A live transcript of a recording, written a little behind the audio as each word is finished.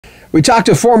We talked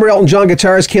to former Elton John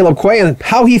guitarist Caleb Quaye and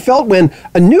how he felt when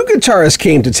a new guitarist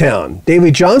came to town,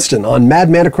 Davey Johnstone, on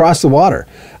Madman Across the Water.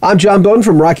 I'm John Beaudin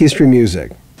from Rock History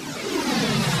Music.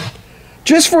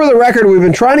 Just for the record, we've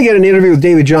been trying to get an interview with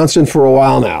Davey Johnstone for a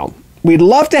while now. We'd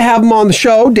love to have him on the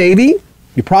show. Davey,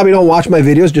 you probably don't watch my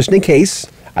videos, just in case.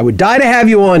 I would die to have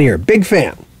you on here. Big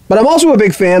fan. But I'm also a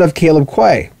big fan of Caleb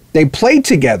Quaye. They played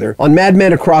together on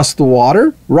Madman Across the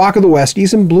Water, Rock of the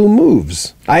Westies, and Blue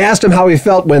Moves. I asked him how he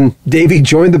felt when Davey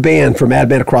joined the band for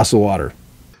Madman Across the Water.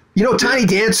 You know, Tiny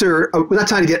Dancer, not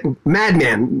Tiny Dancer,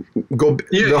 Madman.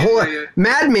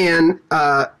 Madman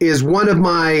is one of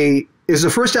my, is the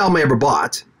first album I ever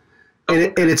bought.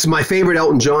 And it's my favorite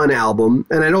Elton John album.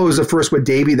 And I know it was the first with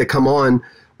Davey that come on.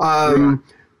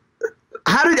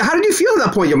 How did you feel at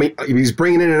that point? I mean, he was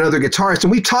bringing in another guitarist,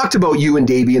 and we talked about you and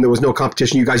Davey, and there was no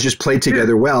competition. You guys just played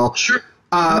together well. Sure.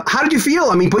 How did you feel?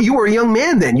 I mean, but you were a young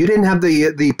man then. You didn't have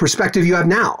the perspective you have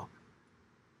now.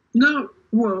 No,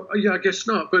 well, yeah, I guess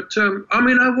not. But I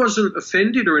mean, I wasn't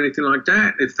offended or anything like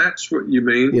that, if that's what you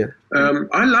mean. Yeah.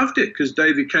 I loved it because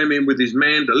Davey came in with his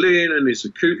mandolin and his,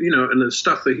 and the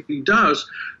stuff that he does.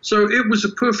 So it was a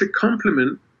perfect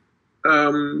compliment.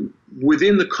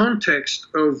 Within the context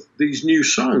of these new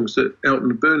songs that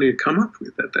Elton and Bernie had come up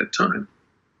with at that time.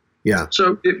 Yeah.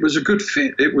 So it was a good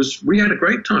fit. We had a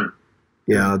great time.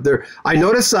 Yeah. I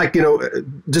noticed,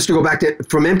 just to go back to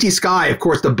From Empty Sky, of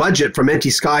course, the budget from Empty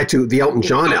Sky to the Elton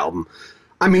John album.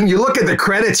 I mean, you look at the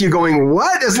credits, you're going,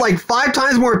 what? It's like 5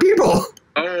 times more people.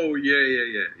 Oh, yeah.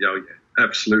 Oh, yeah.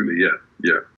 Absolutely.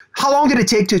 Yeah. How long did it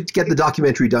take to get the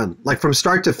documentary done? Like from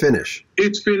start to finish?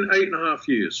 It's been 8.5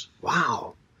 years.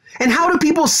 Wow. And how do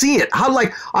people see it? I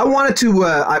wanted to,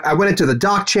 I went into the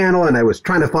doc channel and I was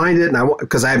trying to find it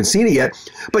because I haven't seen it yet.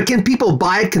 But can people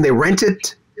buy it? Can they rent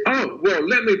it? Oh, well,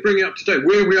 let me bring you up to date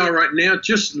where we are right now.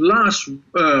 Just last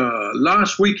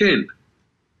weekend,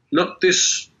 not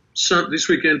this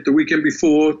weekend, the weekend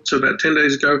before, so about 10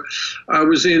 days ago, I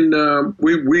was in,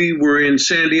 we were in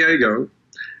San Diego.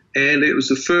 And it was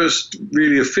the first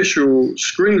really official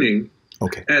screening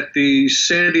at the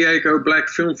San Diego Black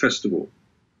Film Festival.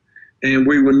 And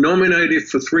we were nominated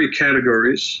for 3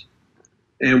 categories,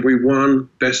 and we won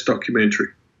Best Documentary.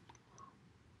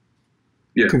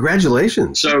 Yeah.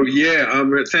 Congratulations. So, yeah,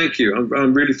 thank you.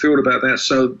 I'm really thrilled about that.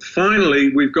 So,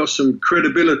 finally, we've got some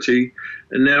credibility,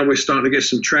 and now we're starting to get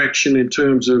some traction in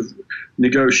terms of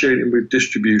negotiating with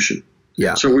distribution.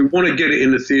 Yeah. So we want to get it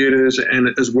in the theaters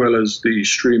and as well as the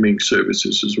streaming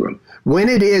services as well. When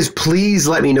it is, please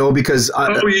let me know because...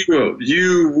 you will.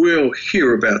 You will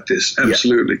hear about this.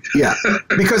 Absolutely. Yeah.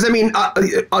 Because, I mean,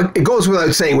 it goes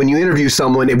without saying, when you interview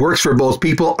someone, it works for both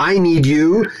people. I need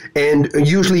you, and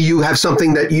usually you have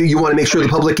something that you want to make sure the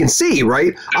public can see,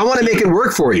 right? I want to make it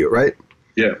work for you, right?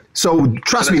 Yeah. So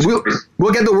trust me,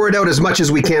 we'll get the word out as much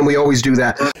as we can. We always do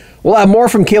that. We'll have more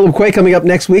from Caleb Quaye coming up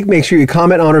next week. Make sure you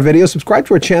comment on our videos, subscribe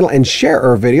to our channel, and share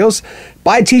our videos.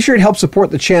 Buy a t-shirt, help support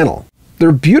the channel.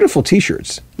 They're beautiful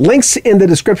t-shirts. Links in the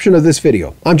description of this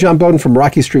video. I'm John Beaudin from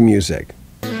Rock History Music.